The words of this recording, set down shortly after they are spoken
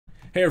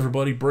Hey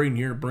everybody, Braden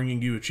here,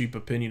 bringing you a cheap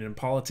opinion in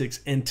politics,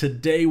 and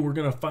today we're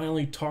going to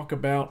finally talk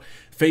about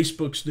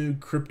Facebook's new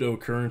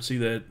cryptocurrency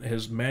that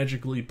has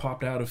magically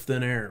popped out of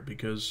thin air,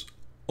 because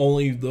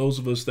only those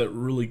of us that are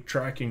really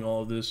tracking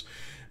all of this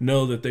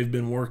know that they've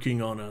been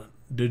working on a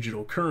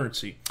digital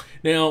currency.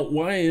 Now,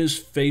 why is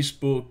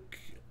Facebook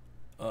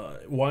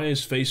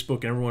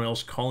and everyone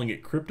else calling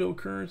it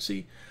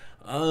cryptocurrency?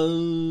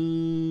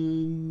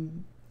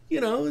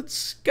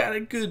 It's got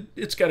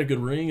a good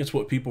ring. It's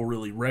what people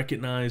really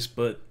recognize.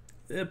 But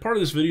part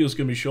of this video is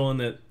going to be showing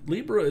that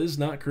Libra is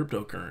not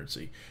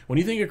cryptocurrency. When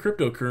you think of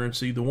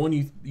cryptocurrency, the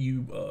one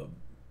you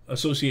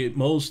associate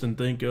most and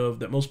think of,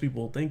 that most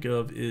people think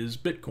of, is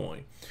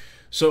Bitcoin.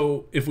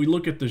 So if we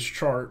look at this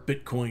chart,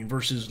 Bitcoin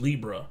versus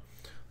Libra,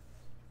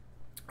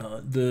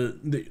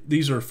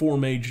 these are four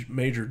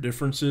major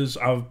differences.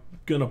 I'm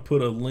gonna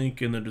put a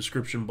link in the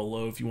description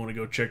below if you want to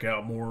go check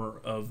out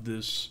more of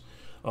this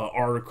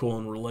article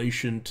in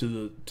relation to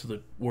the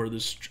where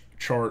this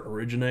chart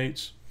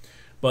originates.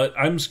 But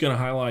I'm just going to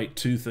highlight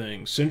two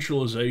things: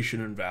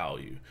 centralization and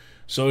value.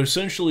 So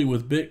essentially,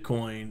 with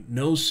Bitcoin,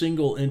 no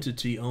single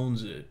entity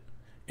owns it,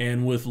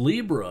 and with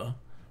Libra,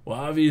 well,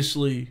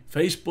 obviously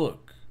Facebook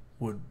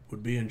would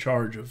be in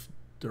charge of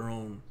their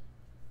own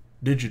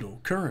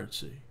digital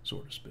currency, so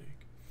to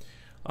speak.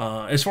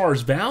 As far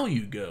as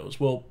value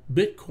goes, well,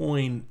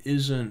 Bitcoin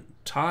isn't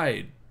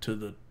tied to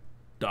the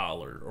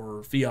dollar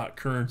or fiat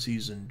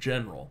currencies in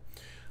general,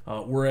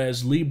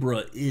 whereas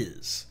Libra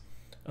is.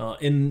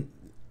 And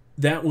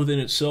that within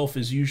itself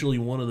is usually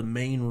one of the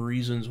main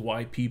reasons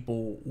why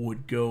people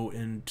would go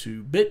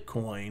into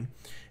Bitcoin,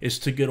 is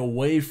to get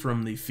away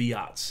from the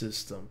fiat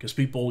system, because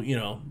people,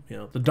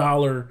 the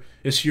dollar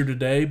is here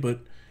today, but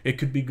it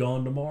could be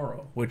gone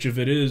tomorrow, which if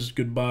it is,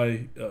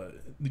 goodbye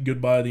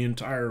the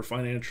entire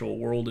financial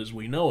world as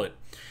we know it.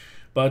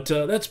 But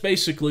that's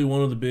basically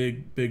one of the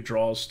big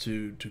draws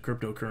to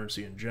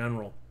cryptocurrency in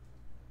general.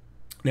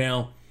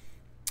 Now,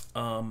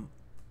 when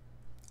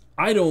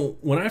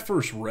I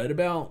first read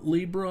about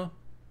Libra,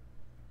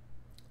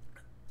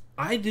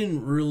 I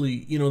didn't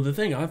really, the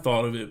thing I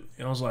thought of it,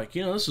 I was like,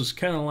 this is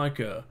kind of like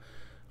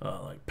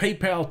like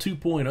PayPal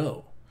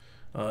 2.0,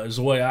 is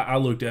the way I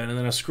looked at it. And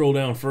then I scroll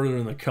down further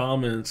in the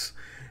comments,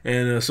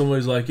 and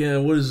somebody's like, yeah,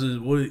 what is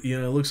it?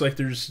 It looks like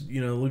there's,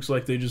 looks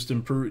like they just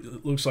improve.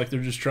 It looks like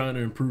they're just trying to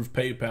improve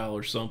PayPal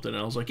or something.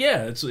 And I was like,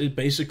 yeah, it's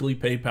basically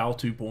PayPal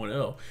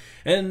 2.0,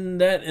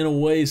 and that in a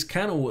way is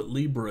kind of what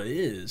Libra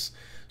is.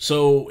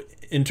 So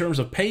in terms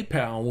of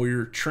PayPal, where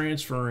you're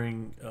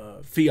transferring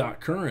fiat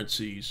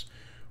currencies,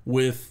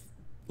 with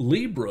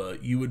Libra,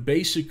 you would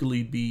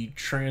basically be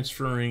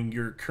transferring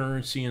your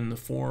currency in the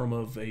form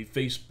of a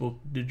Facebook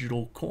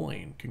digital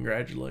coin.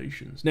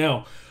 Congratulations.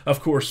 Now,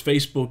 of course,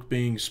 Facebook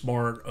being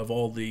smart, of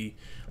all the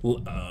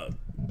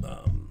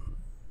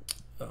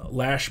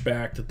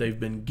lashback that they've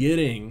been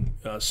getting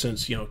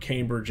since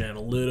Cambridge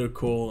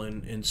Analytical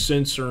and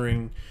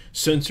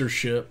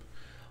censorship,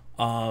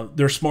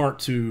 they're smart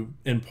to,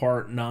 in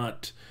part,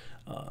 not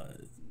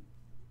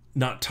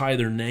tie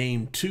their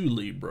name to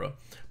Libra.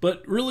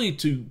 But really,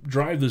 to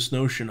drive this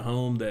notion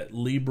home that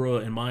Libra,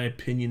 in my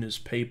opinion, is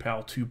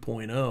PayPal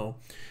 2.0,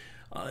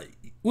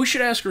 we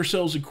should ask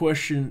ourselves a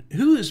question: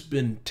 who has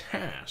been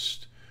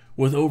tasked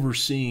with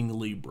overseeing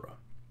Libra?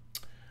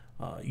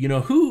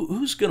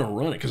 Who's going to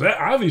run it? Because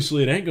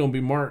obviously it ain't going to be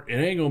Mark. It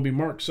ain't going to be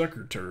Mark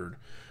Zuckerberg.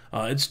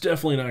 It's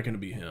definitely not going to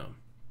be him.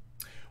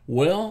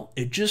 Well,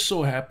 it just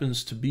so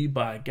happens to be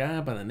by a guy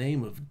by the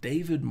name of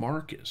David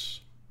Marcus.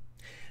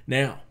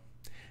 Now,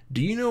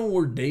 do you know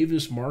where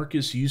Davis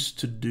Marcus used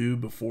to do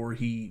before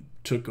he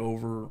took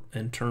over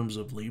in terms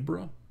of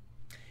Libra?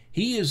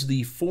 He is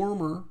the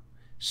former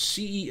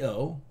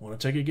CEO, want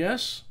to take a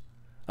guess?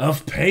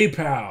 Of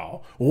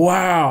PayPal.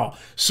 Wow.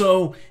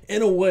 So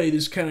in a way,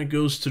 this kind of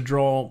goes to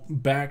draw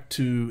back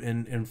to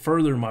and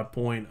further my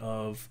point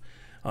of,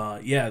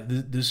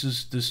 this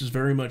is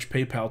very much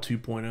PayPal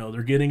 2.0.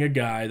 They're getting a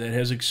guy that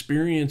has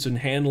experience in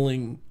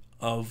handling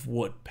of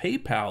what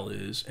PayPal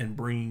is and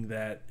bringing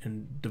that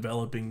and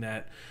developing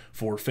that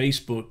for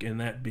Facebook, and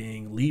that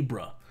being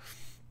Libra.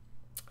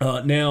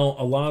 Now,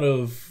 a lot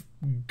of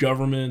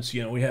governments,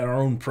 we had our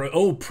own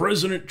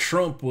President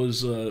Trump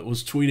was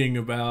tweeting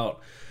about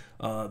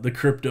the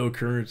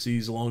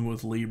cryptocurrencies along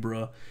with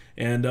Libra,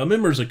 and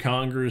members of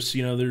Congress,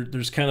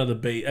 there's kind of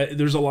debate.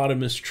 There's a lot of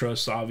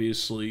mistrust,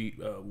 obviously,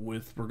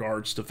 with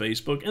regards to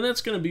Facebook, and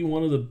that's going to be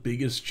one of the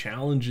biggest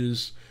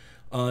challenges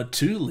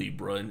to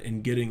Libra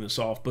and getting this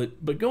off.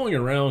 But going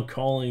around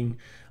calling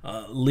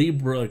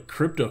Libra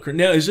cryptocurrency.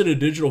 Now, is it a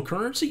digital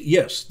currency?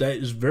 Yes, that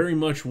is very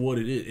much what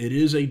it is. It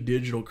is a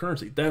digital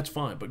currency. That's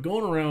fine. But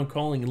going around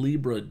calling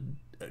Libra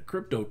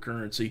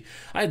cryptocurrency,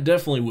 I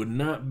definitely would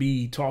not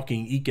be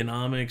talking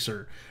economics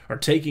or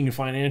taking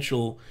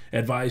financial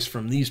advice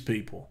from these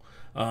people.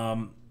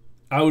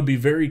 I would be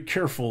very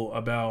careful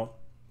about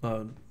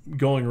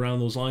going around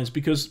those lines,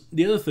 because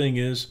the other thing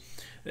is,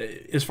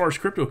 as far as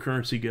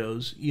cryptocurrency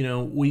goes,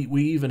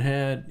 we even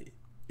had,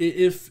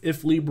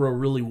 if Libra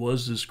really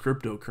was this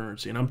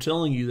cryptocurrency, and I'm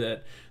telling you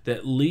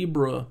that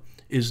Libra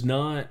is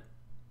not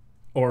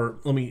or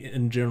let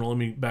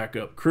me back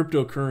up.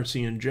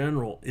 Cryptocurrency in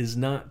general is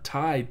not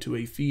tied to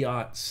a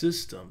fiat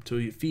system, to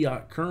a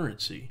fiat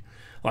currency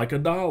like a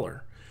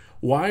dollar.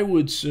 Why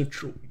would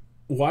central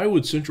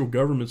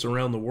governments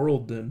around the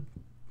world then,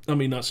 I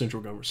mean not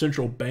central government,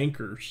 central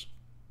bankers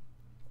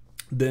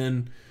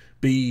then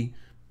be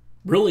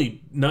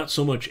really not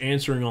so much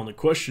answering on the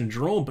question,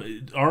 Jerome, but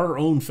our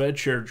own Fed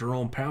Chair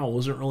Jerome Powell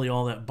wasn't really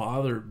all that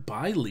bothered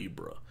by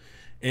Libra.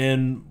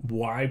 And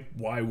why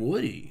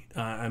would he?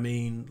 I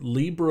mean,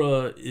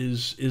 Libra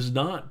is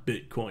not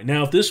Bitcoin.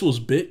 Now, if this was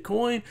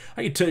Bitcoin,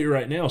 I can tell you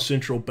right now,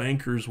 central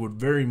bankers would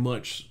very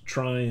much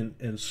try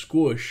and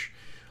squish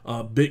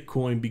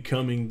Bitcoin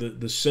becoming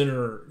the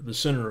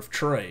center of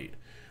trade.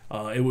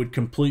 It would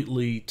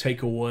completely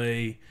take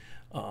away.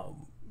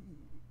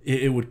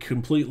 It would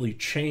completely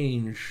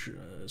change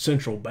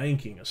central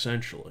banking,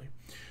 essentially.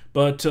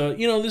 But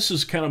this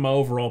is kind of my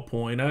overall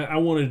point. I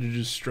wanted to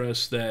just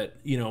stress that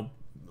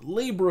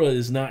Libra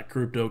is not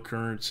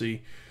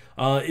cryptocurrency.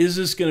 Is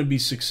this going to be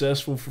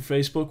successful for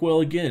Facebook?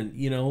 Well, again,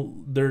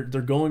 they're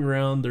going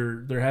around.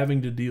 They're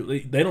having to deal.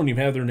 They don't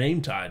even have their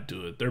name tied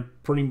to it.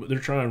 They're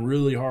trying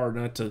really hard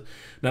not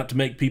to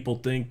make people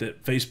think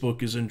that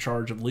Facebook is in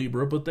charge of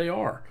Libra, but they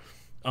are.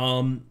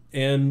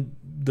 And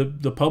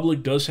the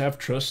public does have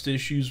trust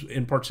issues,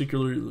 in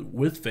particular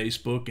with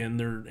Facebook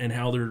and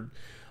how their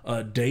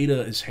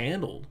data is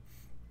handled.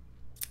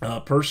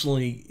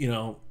 Personally,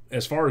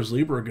 as far as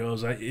Libra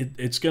goes,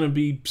 it's going to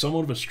be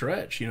somewhat of a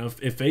stretch.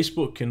 If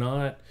Facebook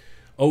cannot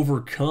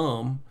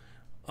overcome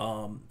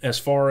as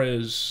far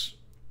as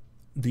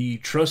the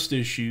trust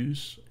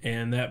issues,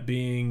 and that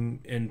being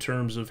in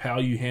terms of how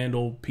you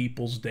handle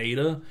people's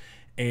data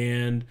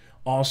and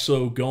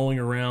also going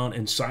around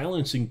and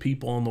silencing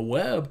people on the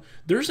web,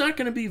 there's not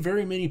going to be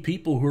very many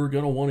people who are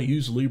going to want to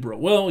use Libra.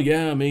 Well,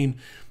 yeah, I mean,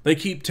 they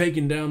keep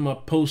taking down my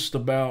post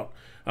about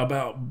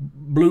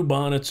blue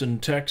bonnets in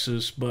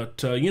Texas,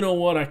 but you know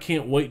what? I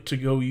can't wait to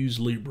go use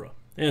Libra.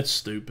 It's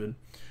stupid.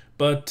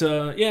 But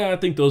I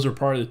think those are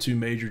part of the two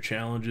major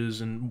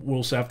challenges, and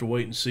we'll just have to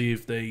wait and see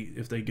if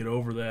they get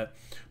over that.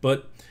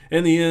 But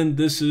in the end,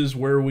 this is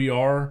where we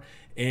are,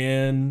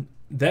 and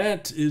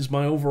that is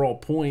my overall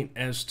point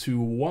as to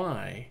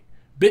why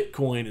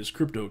Bitcoin is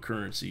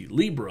cryptocurrency,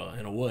 Libra,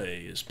 in a way,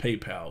 is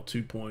PayPal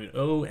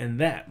 2.0, and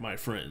that, my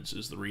friends,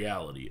 is the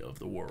reality of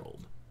the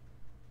world.